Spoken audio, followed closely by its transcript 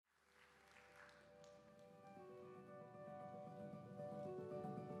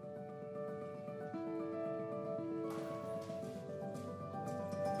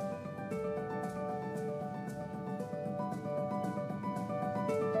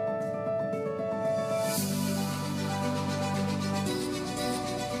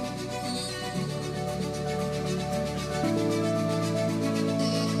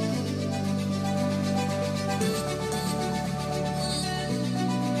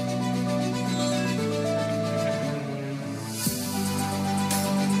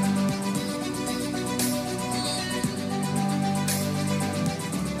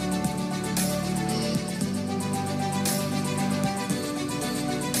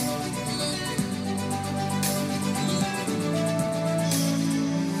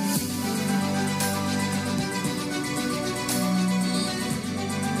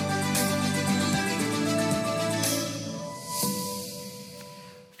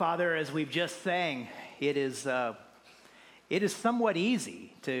Father, as we've just sang, it is somewhat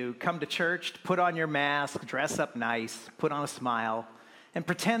easy to come to church, to put on your mask, dress up nice, put on a smile, and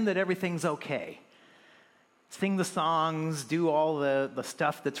pretend that everything's okay. Sing the songs, do all the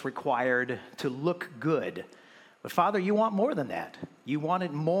stuff that's required to look good. But Father, you want more than that. You want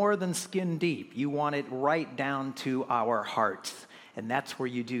it more than skin deep. You want it right down to our hearts. And that's where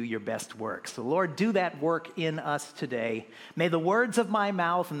you do your best work. So Lord, do that work in us today. May the words of my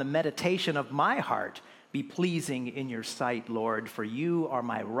mouth and the meditation of my heart be pleasing in your sight, Lord, for you are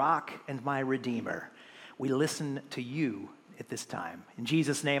my rock and my redeemer. We listen to you at this time. In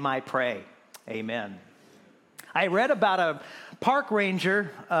Jesus' name I pray, amen. I read about a park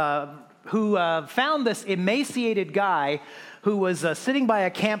ranger who found this emaciated guy who was sitting by a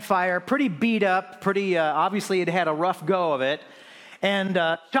campfire, pretty beat up, pretty obviously had had a rough go of it. And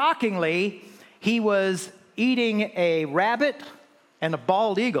shockingly, he was eating a rabbit and a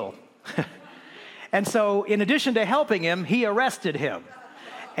bald eagle. And so in addition to helping him, he arrested him,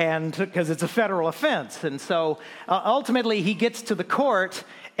 and because it's a federal offense. And so ultimately he gets to the court,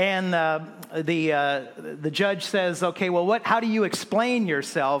 and the judge says, okay, well, how do you explain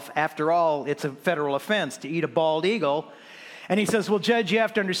yourself? After all, it's a federal offense to eat a bald eagle. And he says, well, Judge, you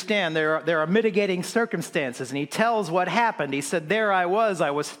have to understand there are mitigating circumstances. And he tells what happened. He said, there I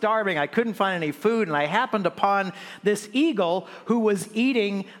was starving, I couldn't find any food, and I happened upon this eagle who was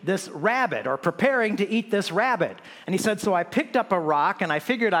eating this rabbit, or preparing to eat this rabbit. And he said, so I picked up a rock, and I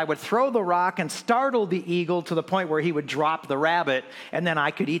figured I would throw the rock and startle the eagle to the point where he would drop the rabbit, and then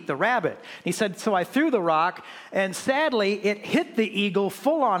I could eat the rabbit. And he said, so I threw the rock, and sadly, it hit the eagle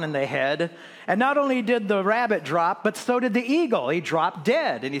full on in the head. And not only did the rabbit drop, but so did the eagle. He dropped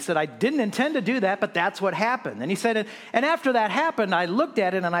dead. And he said, I didn't intend to do that, but that's what happened. And he said, and after that happened, I looked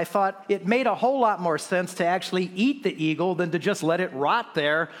at it and I thought it made a whole lot more sense to actually eat the eagle than to just let it rot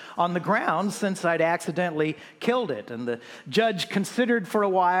there on the ground, since I'd accidentally killed it. And the judge considered for a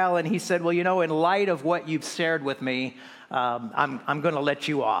while, and he said, well, you know, in light of what you've shared with me, I'm going to let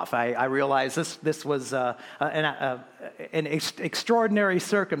you off. I realize this was an extraordinary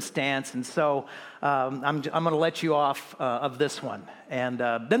circumstance, and so I'm going to let you off of this one. And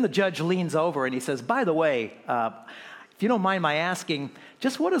then the judge leans over and he says, by the way, if you don't mind my asking,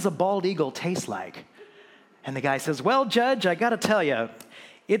 just what does a bald eagle taste like? And the guy says, well, Judge, I got to tell you,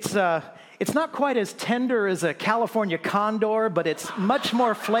 it's not quite as tender as a California condor, but it's much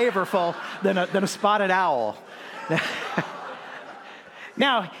more flavorful than a spotted owl.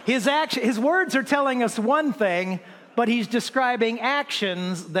 Now, his words are telling us one thing, but he's describing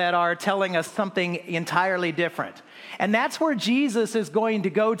actions that are telling us something entirely different. And that's where Jesus is going to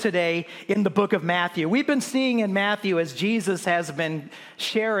go today in the book of Matthew. We've been seeing in Matthew, as Jesus has been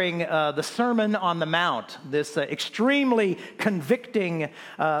sharing the Sermon on the Mount, this extremely convicting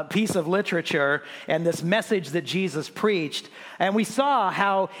piece of literature and this message that Jesus preached. And we saw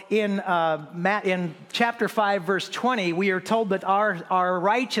how in chapter 5, verse 20, we are told that our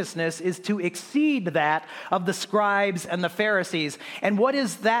righteousness is to exceed that of the scribes and the Pharisees. And what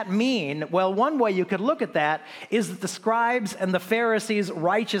does that mean? Well, one way you could look at that is that the scribes and the Pharisees'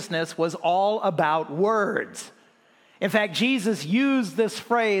 righteousness was all about words. In fact, Jesus used this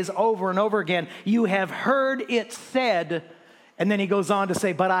phrase over and over again. You have heard it said, and then he goes on to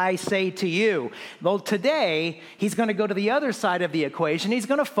say, but I say to you. Well, today, he's going to go to the other side of the equation. He's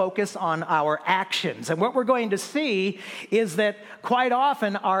going to focus on our actions. And what we're going to see is that quite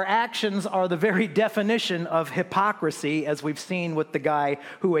often our actions are the very definition of hypocrisy, as we've seen with the guy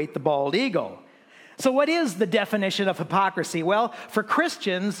who ate the bald eagle. So what is the definition of hypocrisy? Well, for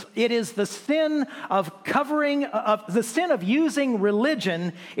Christians, it is the sin of using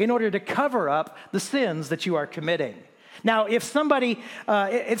religion in order to cover up the sins that you are committing. Now, if somebody,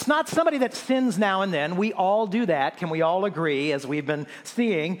 it's not somebody that sins now and then. We all do that. Can we all agree, as we've been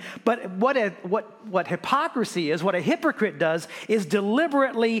seeing? But what hypocrisy is, what a hypocrite does, is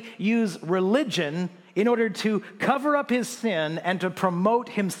deliberately use religion in order to cover up his sin and to promote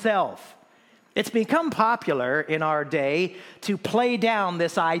himself. It's become popular in our day to play down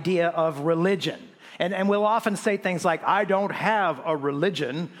this idea of religion. And we'll often say things like, I don't have a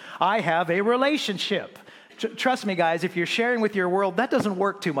religion, I have a relationship. Trust me, guys, if you're sharing with your world, that doesn't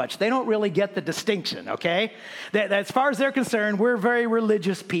work too much. They don't really get the distinction, okay? That as far as they're concerned, we're very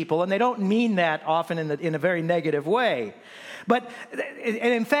religious people, and they don't mean that often in a very negative way. But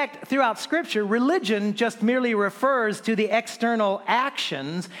in fact, throughout Scripture, religion just merely refers to the external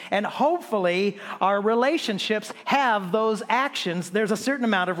actions, and hopefully our relationships have those actions. There's a certain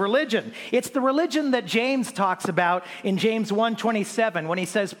amount of religion. It's the religion that James talks about in James 1:27 when he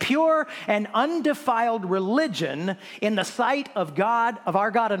says, pure and undefiled religion religion in the sight of God, of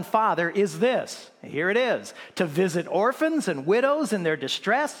our God and Father, is this. Here it is: to visit orphans and widows in their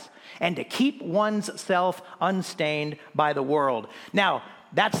distress and to keep one's self unstained by the world. Now,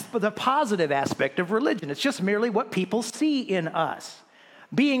 that's the positive aspect of religion. It's just merely what people see in us.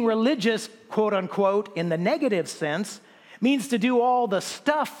 Being religious, quote unquote, in the negative sense, means to do all the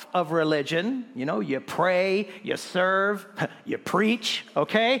stuff of religion. You know, you pray, you serve, you preach,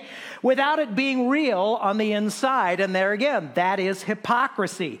 okay? Without it being real on the inside. And there again, that is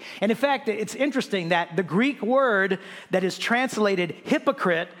hypocrisy. And in fact, it's interesting that the Greek word that is translated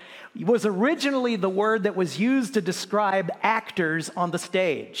hypocrite was originally the word that was used to describe actors on the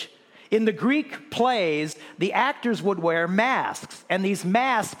stage. In the Greek plays, the actors would wear masks, and these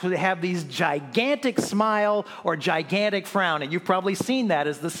masks would have these gigantic smile or gigantic frown, and you've probably seen that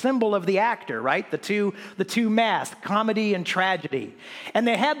as the symbol of the actor, right? The two masks, comedy and tragedy. And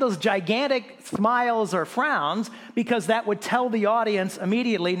they had those gigantic smiles or frowns because that would tell the audience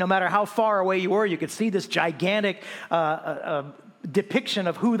immediately, no matter how far away you were, you could see this gigantic depiction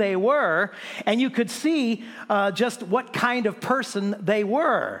of who they were, and you could see just what kind of person they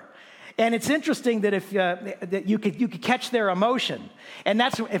were. And it's interesting that if that you could catch their emotion, and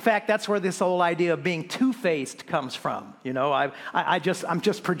that's where this whole idea of being two-faced comes from. You know, I'm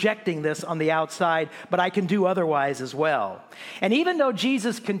just projecting this on the outside, but I can do otherwise as well. And even though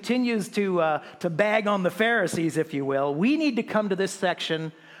Jesus continues to bag on the Pharisees, if you will, we need to come to this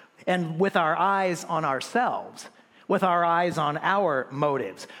section and with our eyes on ourselves, with our eyes on our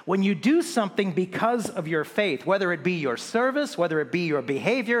motives. When you do something because of your faith, whether it be your service, whether it be your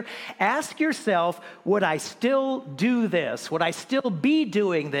behavior, ask yourself, would I still do this? Would I still be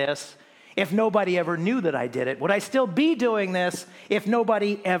doing this if nobody ever knew that I did it? Would I still be doing this if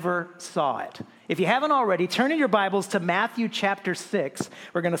nobody ever saw it? If you haven't already, turn in your Bibles to Matthew chapter 6.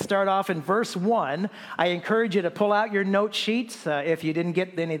 We're going to start off in verse 1. I encourage you to pull out your note sheets. If you didn't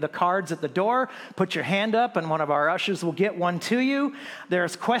get any of the cards at the door, put your hand up and one of our ushers will get one to you.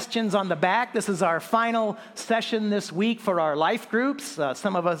 There's questions on the back. This is our final session this week for our life groups.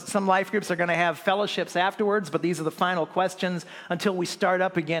 Some life groups are going to have fellowships afterwards, but these are the final questions until we start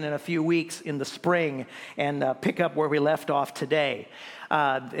up again in a few weeks in the spring and pick up where we left off today.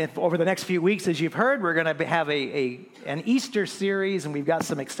 Over the next few weeks, as you've heard, we're going to have an Easter series, and we've got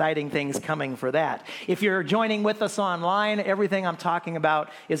some exciting things coming for that. If you're joining with us online, everything I'm talking about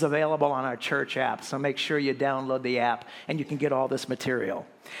is available on our church app, so make sure you download the app, and you can get all this material.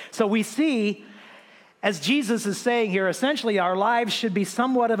 So we see, as Jesus is saying here, essentially our lives should be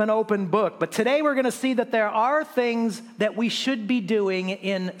somewhat of an open book, but today we're going to see that there are things that we should be doing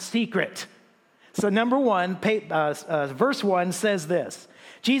in secret. So number one, verse 1 says this.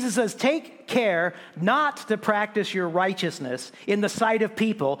 Jesus says, take care not to practice your righteousness in the sight of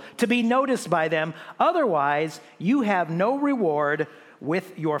people to be noticed by them. Otherwise, you have no reward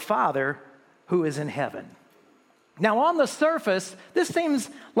with your Father who is in heaven. Now, on the surface, this seems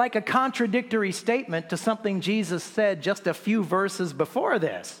like a contradictory statement to something Jesus said just a few verses before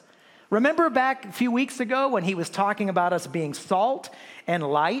this. Remember back a few weeks ago when he was talking about us being salt and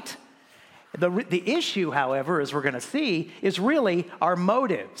light? The issue, however, as we're going to see, is really our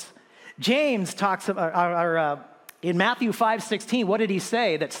motives. James talks about, in Matthew 5:16, what did he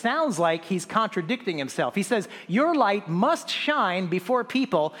say? That sounds like he's contradicting himself. He says, your light must shine before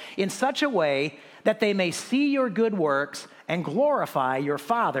people in such a way that they may see your good works and glorify your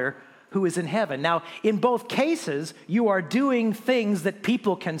Father who is in heaven. Now, in both cases, you are doing things that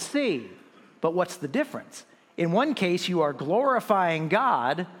people can see. But what's the difference? In one case, you are glorifying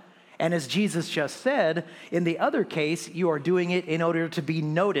God. And as Jesus just said, in the other case, you are doing it in order to be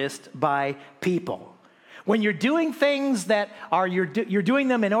noticed by people. When you're doing things that you're doing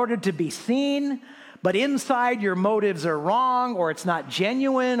them in order to be seen, but inside your motives are wrong, or it's not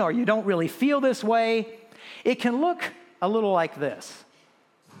genuine, or you don't really feel this way, it can look a little like this.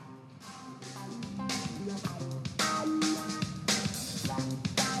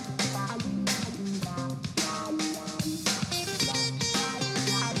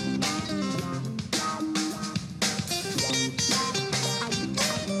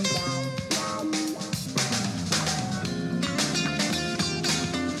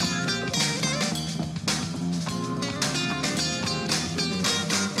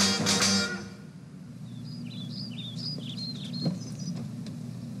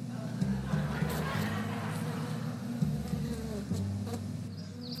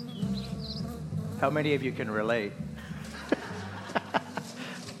 How many of you can relate?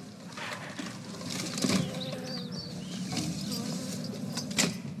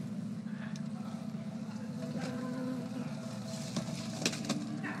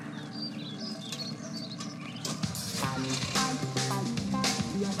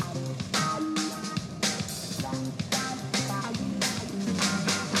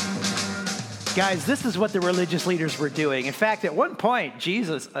 Guys, this is what the religious leaders were doing. In fact, at one point,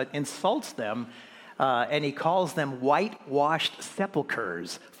 Jesus insults them, and he calls them whitewashed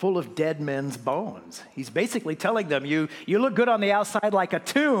sepulchers full of dead men's bones. He's basically telling them, you look good on the outside like a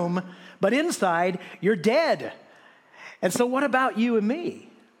tomb, but inside, you're dead. And so what about you and me?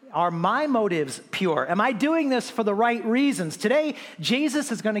 Are my motives pure? Am I doing this for the right reasons? Today, Jesus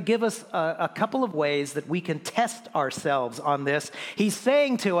is going to give us a couple of ways that we can test ourselves on this. He's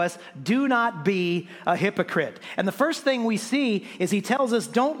saying to us, do not be a hypocrite. And the first thing we see is he tells us,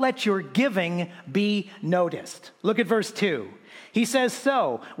 don't let your giving be noticed. Look at verse 2. He says,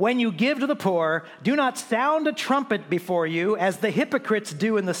 so, when you give to the poor, do not sound a trumpet before you, as the hypocrites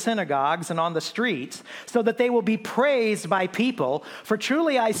do in the synagogues and on the streets, so that they will be praised by people. For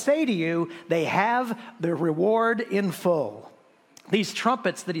truly I say to you, they have their reward in full. These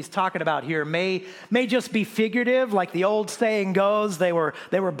trumpets that he's talking about here may just be figurative, like the old saying goes, they were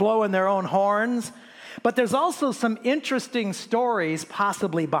blowing their own horns. But there's also some interesting stories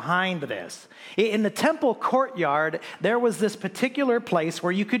possibly behind this. In the temple courtyard, there was this particular place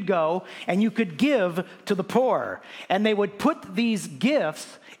where you could go and you could give to the poor. And they would put these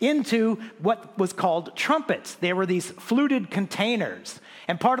gifts into what was called trumpets. They were these fluted containers.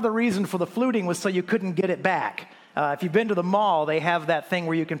 And part of the reason for the fluting was so you couldn't get it back. If you've been to the mall, they have that thing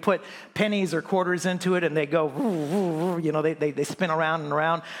where you can put pennies or quarters into it and they go, they spin around and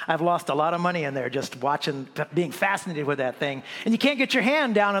around. I've lost a lot of money in there just watching, being fascinated with that thing. And you can't get your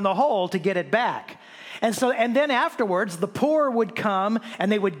hand down in the hole to get it back. And then afterwards, the poor would come and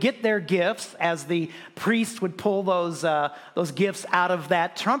they would get their gifts as the priest would pull those gifts out of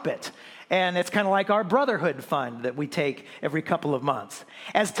that trumpet. And it's kind of like our brotherhood fund that we take every couple of months.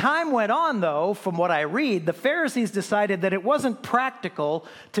 As time went on, though, from what I read, the Pharisees decided that it wasn't practical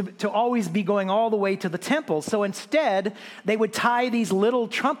to always be going all the way to the temple. So instead, they would tie these little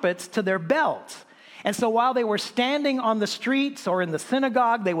trumpets to their belts. And so while they were standing on the streets or in the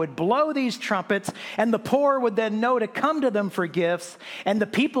synagogue, they would blow these trumpets, and the poor would then know to come to them for gifts, and the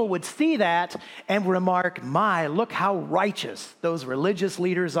people would see that and remark, my, look how righteous those religious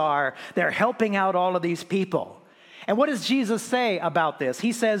leaders are. They're helping out all of these people. And what does Jesus say about this?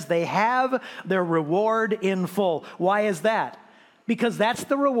 He says they have their reward in full. Why is that? Because that's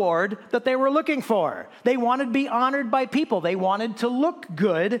the reward that they were looking for. They wanted to be honored by people. They wanted to look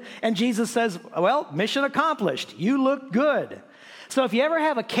good. And Jesus says, well, mission accomplished. You look good. So if you ever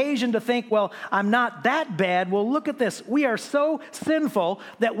have occasion to think, well, I'm not that bad, well, look at this. We are so sinful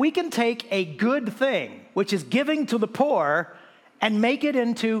that we can take a good thing, which is giving to the poor, and make it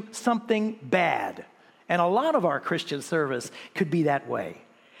into something bad. And a lot of our Christian service could be that way.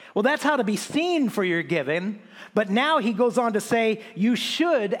 Well, that's how to be seen for your giving. But now he goes on to say, you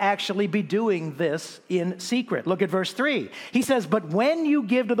should actually be doing this in secret. Look at verse 3. He says, but when you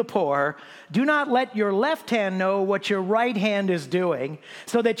give to the poor, do not let your left hand know what your right hand is doing,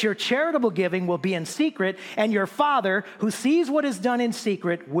 so that your charitable giving will be in secret, and your Father, who sees what is done in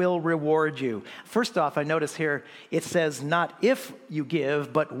secret, will reward you. First off, I notice here, it says not if you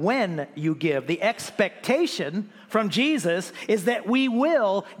give, but when you give. The expectation from Jesus is that we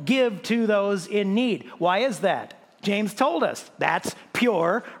will give to those in need. Why is that? James told us that's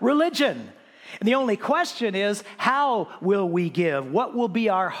pure religion. And the only question is, how will we give? What will be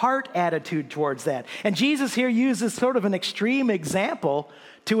our heart attitude towards that? And Jesus here uses sort of an extreme example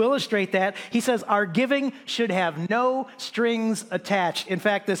to illustrate that. He says, our giving should have no strings attached. In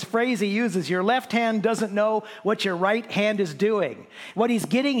fact, this phrase he uses, your left hand doesn't know what your right hand is doing. What he's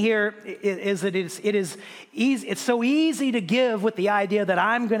getting here is that it's so easy to give with the idea that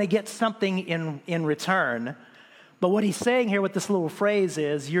I'm going to get something in return. But what he's saying here with this little phrase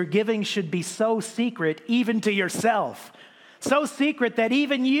is, your giving should be so secret even to yourself. So secret that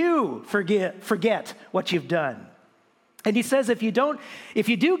even you forget what you've done. And he says if you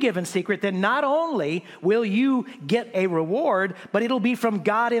do give in secret, then not only will you get a reward, but it'll be from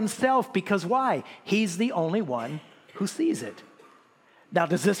God himself. Because why? He's the only one who sees it. Now,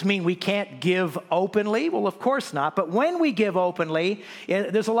 does this mean we can't give openly? Well, of course not. But when we give openly,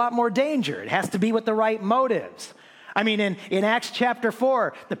 there's a lot more danger. It has to be with the right motives. I mean, in Acts chapter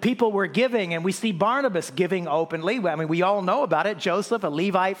 4, the people were giving, and we see Barnabas giving openly. I mean, we all know about it. Joseph, a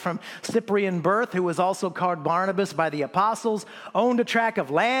Levite from Cyprian birth, who was also called Barnabas by the apostles, owned a tract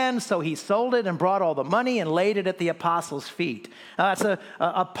of land, so he sold it and brought all the money and laid it at the apostles' feet. That's a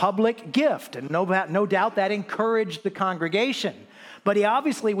public gift, and no doubt that encouraged the congregation. But he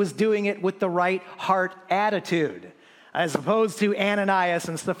obviously was doing it with the right heart attitude. as opposed to Ananias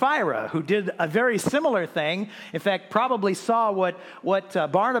and Sapphira, who did a very similar thing. In fact, probably saw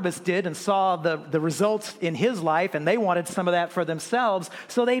what Barnabas did and saw the results in his life, and they wanted some of that for themselves,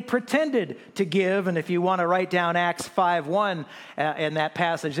 so they pretended to give. And if you want to write down Acts 5:1 in that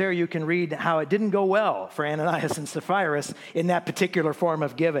passage there, you can read how it didn't go well for Ananias and Sapphira in that particular form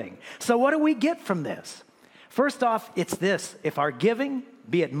of giving. So what do we get from this? First off, it's this: if our giving,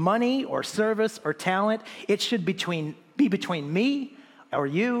 be it money or service or talent, it should be between me or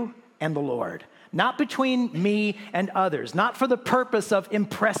you and the Lord, not between me and others, not for the purpose of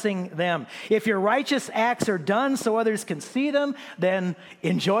impressing them. If your righteous acts are done so others can see them, then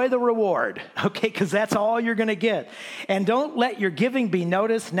enjoy the reward, okay, because that's all you're going to get. And don't let your giving be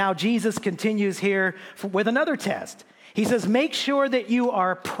noticed. Now Jesus continues here with another test. He says, make sure that you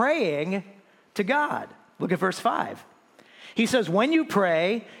are praying to God. Look at verse 5. He says, when you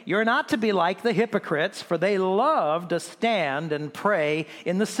pray, you're not to be like the hypocrites, for they love to stand and pray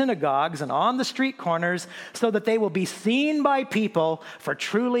in the synagogues and on the street corners so that they will be seen by people. For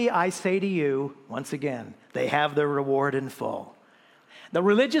truly I say to you, once again, they have their reward in full. The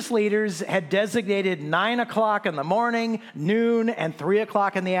religious leaders had designated 9 o'clock in the morning, noon, and 3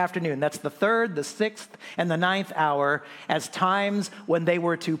 o'clock in the afternoon. That's the 3rd, the 6th, and the 9th hour as times when they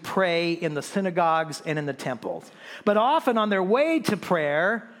were to pray in the synagogues and in the temples. But often on their way to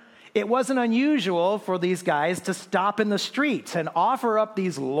prayer, it wasn't unusual for these guys to stop in the streets and offer up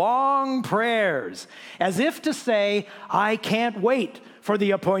these long prayers as if to say, I can't wait for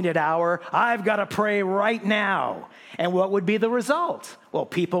the appointed hour. I've got to pray right now. And what would be the result? Well,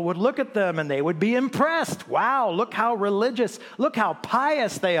 people would look at them and they would be impressed. Wow, look how religious, look how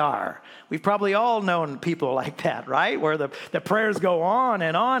pious they are. We've probably all known people like that, right? Where the prayers go on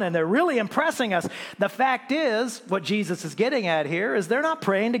and they're really impressing us. The fact is, what Jesus is getting at here is they're not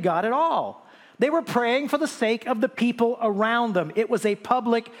praying to God at all. They were praying for the sake of the people around them. It was a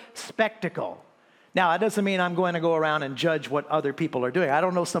public spectacle. Now, that doesn't mean I'm going to go around and judge what other people are doing. I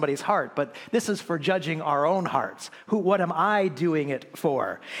don't know somebody's heart, but this is for judging our own hearts. What am I doing it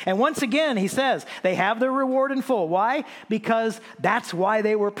for? And once again, he says, they have their reward in full. Why? Because that's why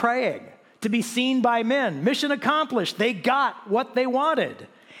they were praying, to be seen by men. Mission accomplished. They got what they wanted.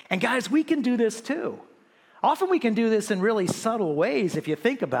 And guys, we can do this too. Often we can do this in really subtle ways if you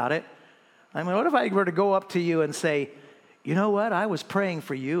think about it. I mean, what if I were to go up to you and say, you know what? I was praying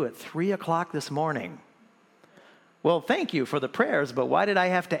for you at 3 o'clock this morning. Well, thank you for the prayers, but why did I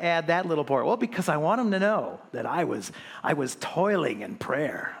have to add that little part? Well, because I want them to know that I was toiling in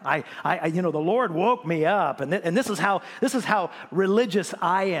prayer. The Lord woke me up, and this is how religious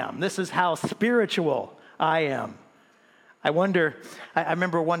I am. This is how spiritual I am. I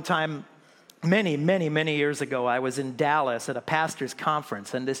remember one time, many years ago, I was in Dallas at a pastor's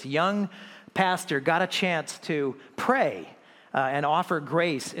conference, and this young pastor got a chance to pray and offer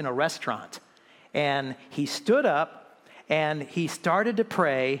grace in a restaurant. And he stood up and he started to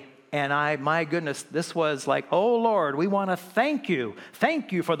pray. And my goodness, this was like, oh Lord, we want to thank you.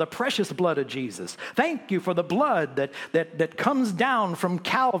 Thank you for the precious blood of Jesus. Thank you for the blood that comes down from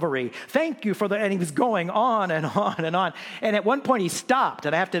Calvary. Thank you for and he was going on and on and on. And at one point he stopped,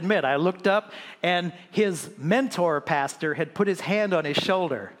 and I have to admit, I looked up and his mentor pastor had put his hand on his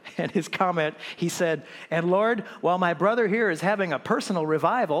shoulder. And his comment, he said, and Lord, while my brother here is having a personal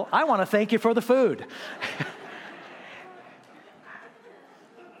revival, I want to thank you for the food.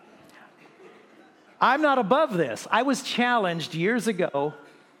 I'm not above this. I was challenged years ago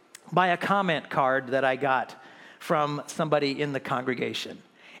by a comment card that I got from somebody in the congregation.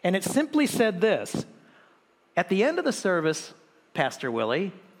 And it simply said this: at the end of the service, Pastor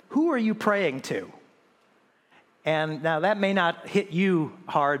Willie, who are you praying to? And now that may not hit you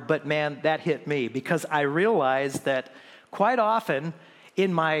hard, but man, that hit me, because I realized that quite often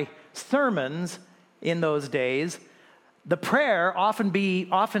in my sermons in those days, the prayer often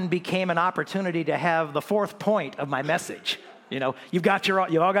became an opportunity to have the fourth point of my message. You know, you've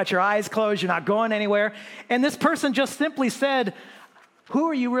all got your eyes closed, you're not going anywhere. And this person just simply said, who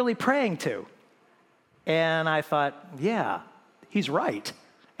are you really praying to? And I thought, yeah, he's right.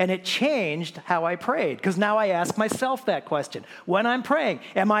 And it changed how I prayed, because now I ask myself that question. When I'm praying,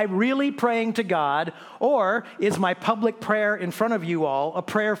 am I really praying to God, or is my public prayer in front of you all a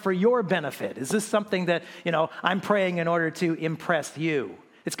prayer for your benefit? Is this something that, I'm praying in order to impress you?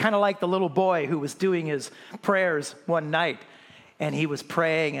 It's kind of like the little boy who was doing his prayers one night, and he was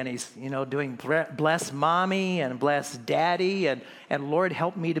praying, and he's, doing bless mommy and bless daddy, and Lord,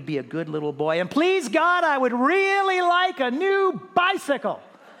 help me to be a good little boy. And please, God, I would really like a new bicycle.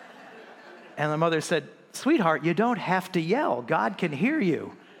 And the mother said, sweetheart, you don't have to yell. God can hear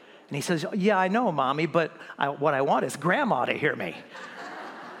you. And he says, yeah, I know, Mommy, but what I want is Grandma to hear me.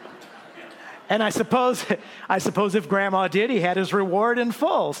 And I suppose if Grandma did, he had his reward in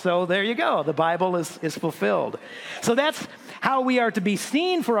full. So there you go. The Bible is fulfilled. So that's how we are to be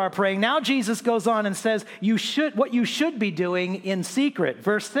seen for our praying. Now Jesus goes on and says, what you should be doing in secret.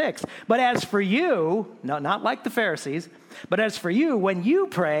 Verse 6, but as for you, no, not like the Pharisees, but as for you, when you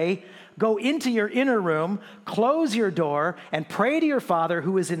pray, go into your inner room, close your door, and pray to your Father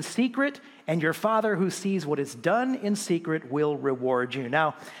who is in secret, and your Father who sees what is done in secret will reward you.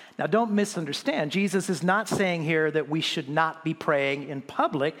 Now don't misunderstand. Jesus is not saying here that we should not be praying in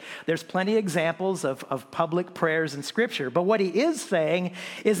public. There's plenty of examples of public prayers in Scripture. But what he is saying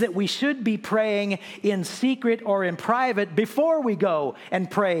is that we should be praying in secret or in private before we go and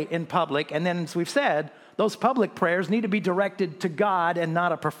pray in public. And then, as we've said, those public prayers need to be directed to God and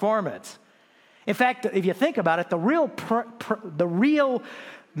not a performance. In fact, if you think about it, the real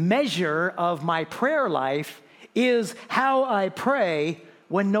measure of my prayer life is how I pray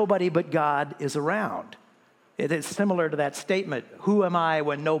when nobody but God is around. It is similar to that statement, who am I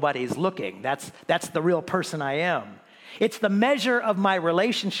when nobody's looking? That's the real person I am. It's the measure of my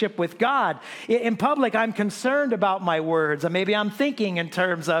relationship with God. In public, I'm concerned about my words. Maybe I'm thinking in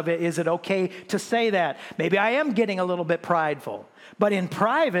terms of, is it okay to say that? Maybe I am getting a little bit prideful. But in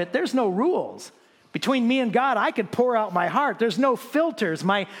private, there's no rules. Between me and God, I could pour out my heart. There's no filters.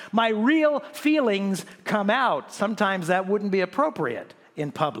 My real feelings come out. Sometimes that wouldn't be appropriate in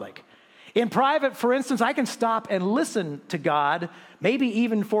public. In private, for instance, I can stop and listen to God, maybe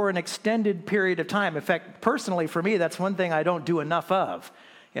even for an extended period of time. In fact, personally, for me, that's one thing I don't do enough of.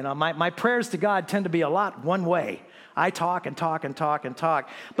 You know, my prayers to God tend to be a lot one way. I talk and talk and talk and talk.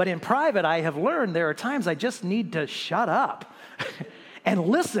 But in private, I have learned there are times I just need to shut up and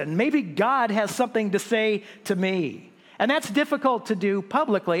listen. Maybe God has something to say to me. And that's difficult to do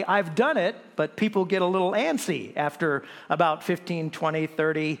publicly. I've done it, but people get a little antsy after about 15, 20,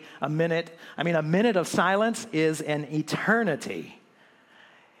 30, a minute. I mean, a minute of silence is an eternity.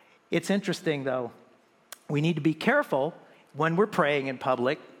 It's interesting, though. We need to be careful when we're praying in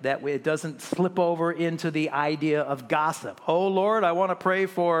public that it doesn't slip over into the idea of gossip. Oh, Lord, I want to pray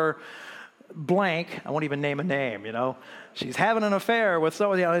for blank. I won't even name a name, you know. She's having an affair with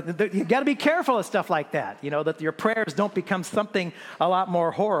someone. You know, you got to be careful of stuff like that, you know, that your prayers don't become something a lot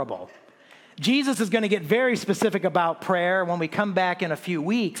more horrible. Jesus is going to get very specific about prayer. When we come back in a few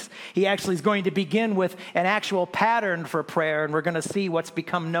weeks, he actually is going to begin with an actual pattern for prayer, and we're going to see what's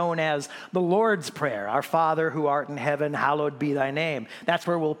become known as the Lord's Prayer. Our Father who art in heaven, hallowed be thy name. That's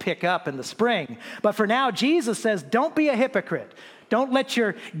where we'll pick up in the spring. But for now, Jesus says, don't be a hypocrite. Don't let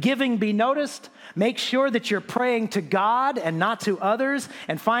your giving be noticed. Make sure that you're praying to God and not to others.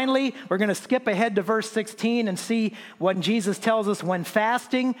 And finally, we're going to skip ahead to verse 16 and see what Jesus tells us when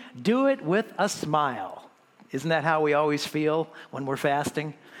fasting, do it with a smile. Isn't that how we always feel when we're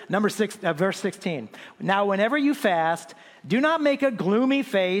fasting? Verse 16. Now, whenever you fast, do not make a gloomy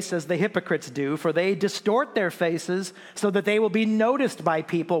face as the hypocrites do, for they distort their faces so that they will be noticed by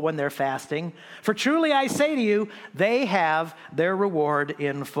people when they're fasting. For truly I say to you, they have their reward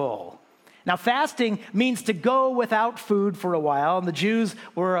in full. Now, fasting means to go without food for a while, and the Jews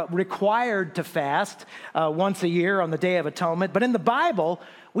were required to fast once a year on the Day of Atonement. But in the Bible,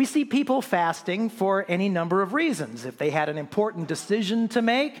 we see people fasting for any number of reasons. If they had an important decision to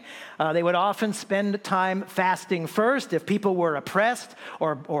make, they would often spend time fasting first. If people were oppressed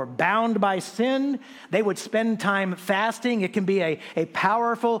or bound by sin, they would spend time fasting. It can be a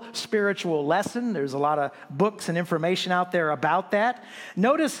powerful spiritual lesson. There's a lot of books and information out there about that.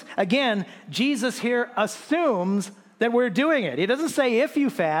 Notice, again, Jesus here assumes that we're doing it. He doesn't say if you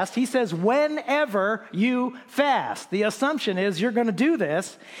fast. He says whenever you fast. The assumption is you're going to do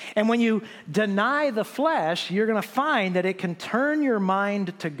this. And when you deny the flesh, you're going to find that it can turn your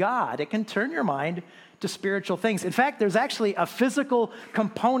mind to God. It can turn your mind to spiritual things. In fact, there's actually a physical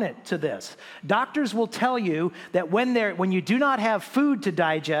component to this. Doctors will tell you that when you do not have food to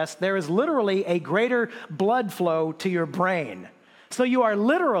digest, there is literally a greater blood flow to your brain. So you are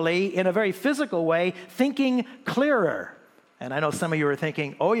literally, in a very physical way, thinking clearer. And I know some of you are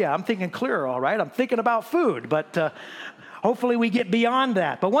thinking, oh yeah, I'm thinking clearer, all right. I'm thinking about food, but hopefully we get beyond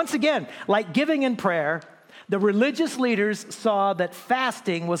that. But once again, like giving in prayer, the religious leaders saw that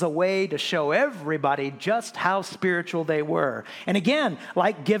fasting was a way to show everybody just how spiritual they were. And again,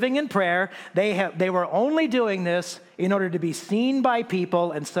 like giving in prayer, they were only doing this in order to be seen by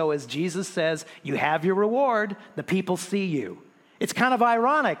people. And so as Jesus says, you have your reward, the people see you. It's kind of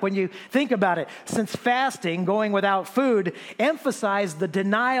ironic when you think about it, since fasting, going without food, emphasized the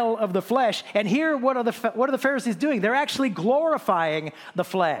denial of the flesh. And here, what are the Pharisees doing? They're actually glorifying the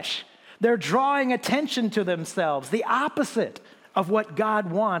flesh. They're drawing attention to themselves, the opposite of what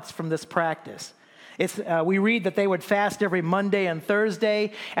God wants from this practice. We read that they would fast every Monday and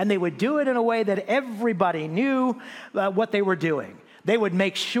Thursday, and they would do it in a way that everybody knew what they were doing. They would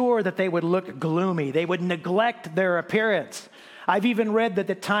make sure that they would look gloomy. They would neglect their appearance. I've even read that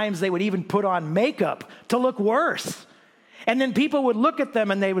at times they would even put on makeup to look worse. And then people would look at them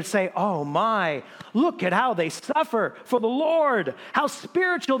and they would say, oh my, look at how they suffer for the Lord. How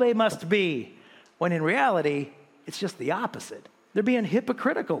spiritual they must be. When in reality, it's just the opposite. They're being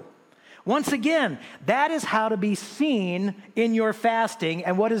hypocritical. Once again, that is how to be seen in your fasting.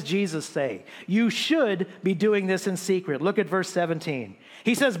 And what does Jesus say? You should be doing this in secret. Look at verse 17.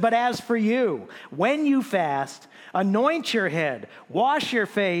 He says, but as for you, when you fast, anoint your head, wash your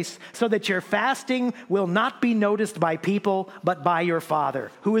face, so that your fasting will not be noticed by people, but by your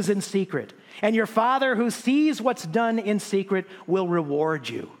Father, who is in secret. And your Father who sees what's done in secret will reward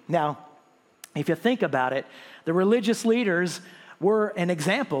you. Now, if you think about it, the religious leaders were an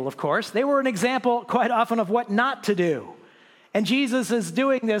example, of course. They were an example quite often of what not to do. And Jesus is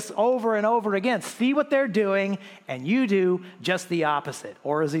doing this over and over again. See what they're doing, and you do just the opposite.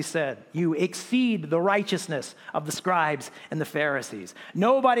 Or as he said, you exceed the righteousness of the scribes and the Pharisees.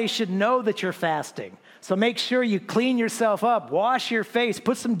 Nobody should know that you're fasting. So make sure you clean yourself up, wash your face,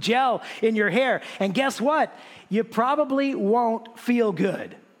 put some gel in your hair. And guess what? You probably won't feel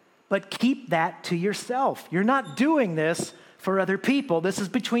good. But keep that to yourself. You're not doing this for other people. This is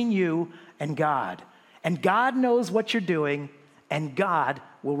between you and God. And God knows what you're doing, and God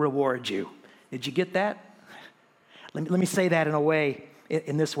will reward you. Did you get that? Let me say that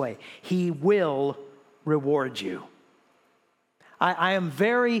in this way. He will reward you. I am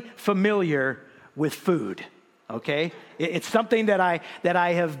very familiar with food. Okay? It's something that I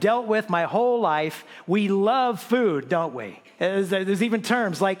have dealt with my whole life. We love food, don't we? There's even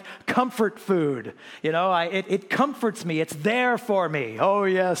terms like comfort food. You know, it comforts me. It's there for me. Oh,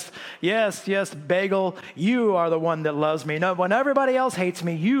 yes, bagel, you are the one that loves me. No, when everybody else hates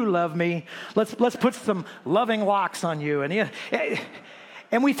me, you love me. Let's put some loving locks on you.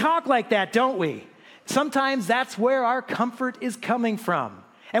 And we talk like that, don't we? Sometimes that's where our comfort is coming from.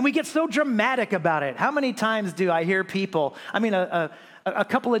 And we get so dramatic about it. How many times do I hear people, a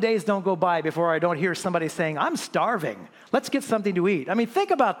couple of days don't go by before I don't hear somebody saying, I'm starving. Let's get something to eat. Think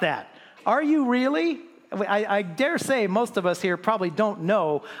about that. Are you really? I dare say most of us here probably don't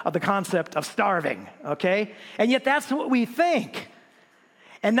know of the concept of starving, okay? And yet that's what we think.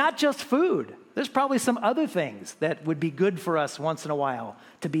 And not just food. There's probably some other things that would be good for us once in a while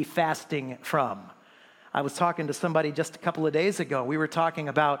to be fasting from. I was talking to somebody just a couple of days ago. We were talking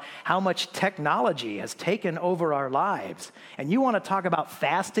about how much technology has taken over our lives. And you want to talk about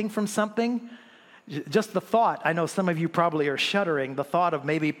fasting from something? Just the thought, I know some of you probably are shuddering, the thought of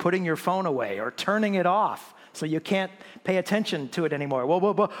maybe putting your phone away or turning it off so you can't pay attention to it anymore. Well,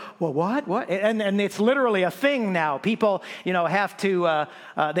 what? And it's literally a thing now. People, have to,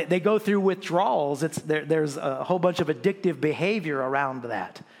 they go through withdrawals. There's a whole bunch of addictive behavior around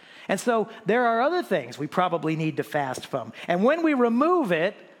that. And so there are other things we probably need to fast from. And when we remove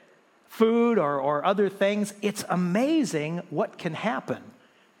it, food or other things, it's amazing what can happen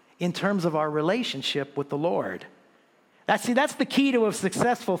in terms of our relationship with the Lord. That's the key to a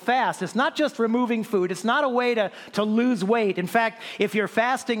successful fast. It's not just removing food. It's not a way to lose weight. In fact, if you're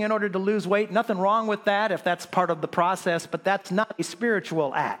fasting in order to lose weight, nothing wrong with that if that's part of the process, but that's not a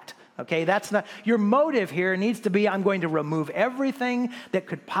spiritual act. Okay, that's not, your motive here needs to be, I'm going to remove everything that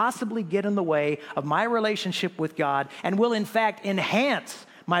could possibly get in the way of my relationship with God and will in fact enhance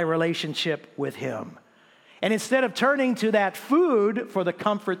my relationship with Him. And instead of turning to that food for the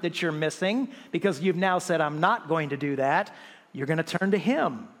comfort that you're missing, because you've now said, I'm not going to do that, you're going to turn to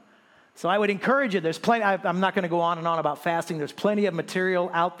Him. So I would encourage you, there's plenty, I'm not going to go on and on about fasting. There's plenty of material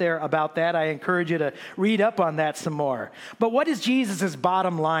out there about that. I encourage you to read up on that some more. But what is Jesus'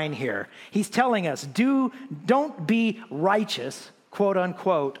 bottom line here? He's telling us, don't be righteous, quote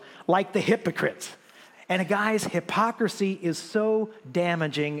unquote, like the hypocrites. And guys, hypocrisy is so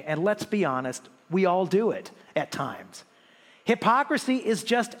damaging, and let's be honest, we all do it at times. Hypocrisy is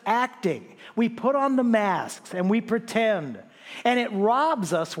just acting. We put on the masks and we pretend. And it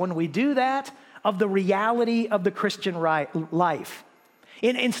robs us when we do that of the reality of the Christian life.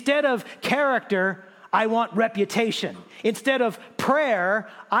 Instead of character, I want reputation. Instead of prayer,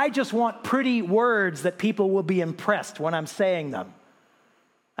 I just want pretty words that people will be impressed when I'm saying them.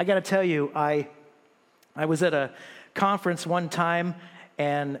 I got to tell you, I was at a conference one time,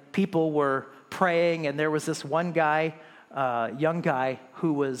 and people were praying, and there was this one guy, young guy,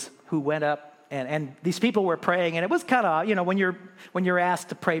 who went up, and these people were praying, and it was kind of, when you're asked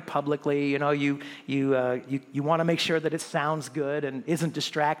to pray publicly, you want to make sure that it sounds good and isn't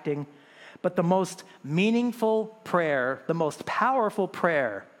distracting. But the most meaningful prayer, the most powerful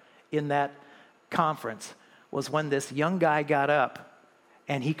prayer in that conference was when this young guy got up,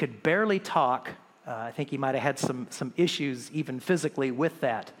 and he could barely talk. I think he might have had some issues even physically with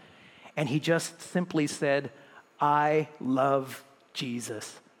that. And he just simply said, "I love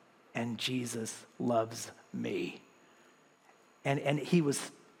Jesus, and Jesus loves me." And he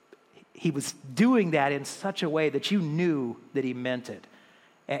was doing that in such a way that you knew that he meant it.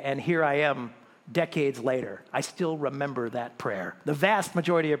 And here I am, decades later. I still remember that prayer. The vast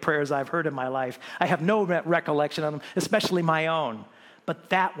majority of prayers I've heard in my life, I have no recollection of them, especially my own. But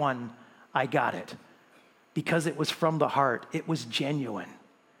that one, I got it. Because it was from the heart. It was genuine.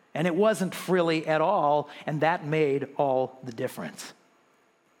 And it wasn't frilly at all, and that made all the difference.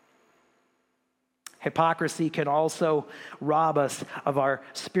 Hypocrisy can also rob us of our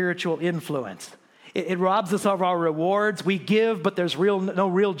spiritual influence. It robs us of our rewards. We give, but there's no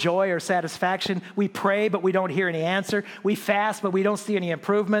real joy or satisfaction. We pray, but we don't hear any answer. We fast, but we don't see any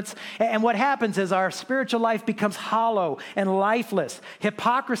improvements. And what happens is our spiritual life becomes hollow and lifeless.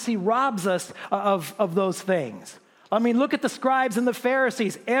 Hypocrisy robs us of those things. I mean, look at the scribes and the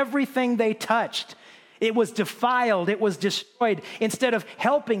Pharisees. Everything they touched, it was defiled. It was destroyed. Instead of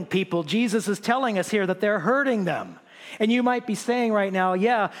helping people, Jesus is telling us here that they're hurting them. And you might be saying right now,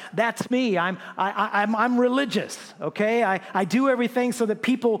 "Yeah, that's me. I'm religious, okay? I do everything so that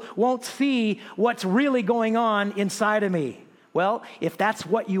people won't see what's really going on inside of me." Well, if that's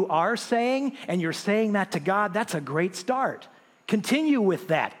what you are saying, and you're saying that to God, that's a great start. Continue with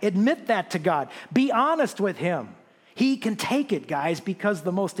that. Admit that to God. Be honest with Him. He can take it, guys, because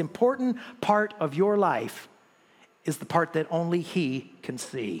the most important part of your life is the part that only He can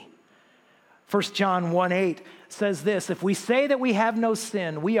see. 1 John 1:8 says this, "If we say that we have no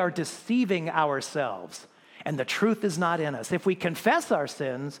sin, we are deceiving ourselves, and the truth is not in us. If we confess our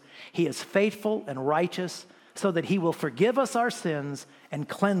sins, He is faithful and righteous so that He will forgive us our sins and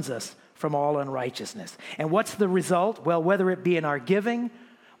cleanse us from all unrighteousness." And what's the result? Well, whether it be in our giving,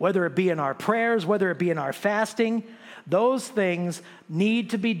 whether it be in our prayers, whether it be in our fasting, those things need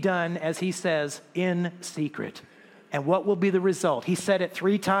to be done, as He says, in secret. And what will be the result? He said it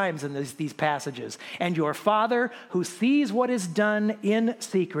 3 times in these passages. "And your Father who sees what is done in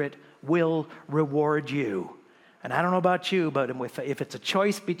secret will reward you." And I don't know about you, but if it's a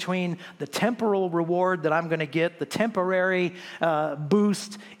choice between the temporal reward that I'm going to get, the temporary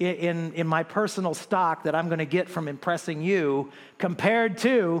boost in my personal stock that I'm going to get from impressing you, compared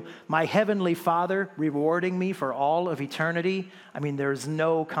to my heavenly Father rewarding me for all of eternity, I mean, there's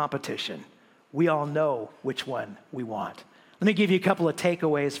no competition. We all know which one we want. Let me give you a couple of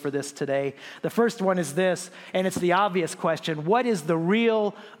takeaways for this today. The first one is this, and it's the obvious question: what is the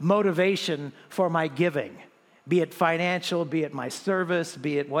real motivation for my giving? Be it financial, be it my service,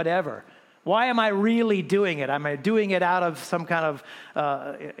 be it whatever. Why am I really doing it? Am I doing it out of some kind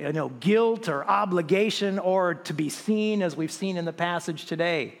of guilt or obligation, or to be seen, as we've seen in the passage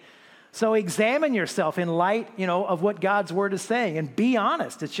today? So examine yourself in light, of what God's word is saying, and be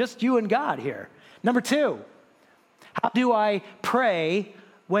honest. It's just you and God here. Number 2, how do I pray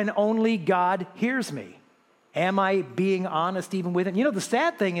when only God hears me? Am I being honest even with Him? The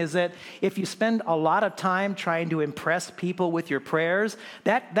sad thing is that if you spend a lot of time trying to impress people with your prayers,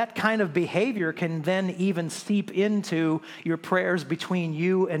 that kind of behavior can then even seep into your prayers between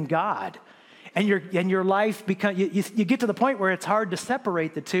you and God. And your life becomes, you get to the point where it's hard to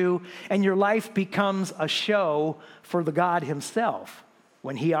separate the two, and your life becomes a show for the God Himself,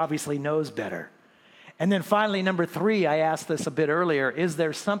 when He obviously knows better. And then finally, number 3, I asked this a bit earlier: is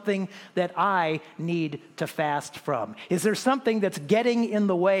there something that I need to fast from? Is there something that's getting in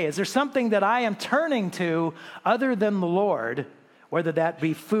the way? Is there something that I am turning to other than the Lord? Whether that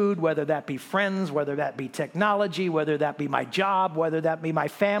be food, whether that be friends, whether that be technology, whether that be my job, whether that be my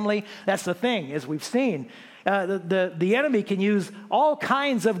family. That's the thing, as we've seen. The enemy can use all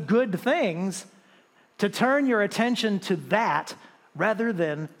kinds of good things to turn your attention to that rather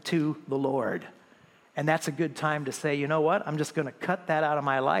than to the Lord. And that's a good time to say, you know what? I'm just going to cut that out of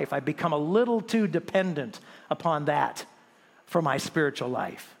my life. I've become a little too dependent upon that for my spiritual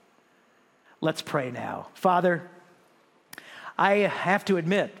life. Let's pray now. Father, I have to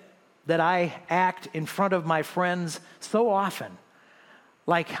admit that I act in front of my friends so often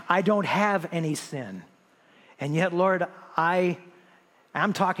like I don't have any sin. And yet, Lord,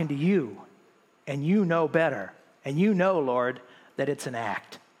 I'm talking to you, and you know better. And you know, Lord, that it's an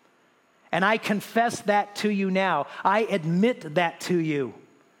act. And I confess that to you now. I admit that to you.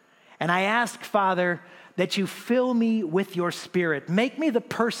 And I ask, Father, that you fill me with your Spirit. Make me the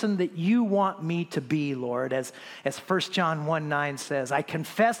person that you want me to be, Lord. As 1 John 1:9 says, I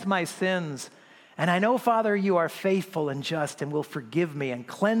confess my sins, and I know, Father, you are faithful and just and will forgive me and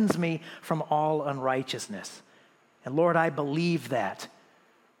cleanse me from all unrighteousness. And Lord, I believe that,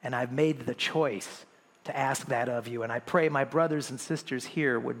 and I've made the choice to ask that of you. And I pray my brothers and sisters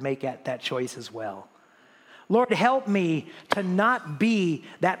here would make that choice as well. Lord, help me to not be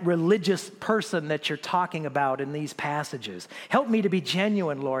that religious person that you're talking about in these passages. Help me to be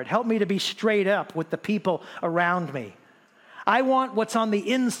genuine, Lord. Help me to be straight up with the people around me. I want what's on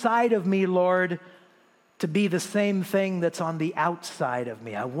the inside of me, Lord, to be the same thing that's on the outside of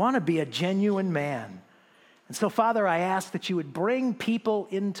me. I want to be a genuine man. And so, Father, I ask that you would bring people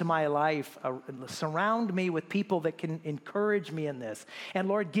into my life, surround me with people that can encourage me in this. And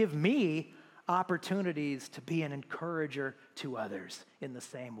Lord, give me opportunities to be an encourager to others in the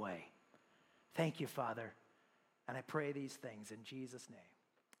same way. Thank you, Father. And I pray these things in Jesus' name.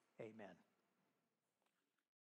 Amen.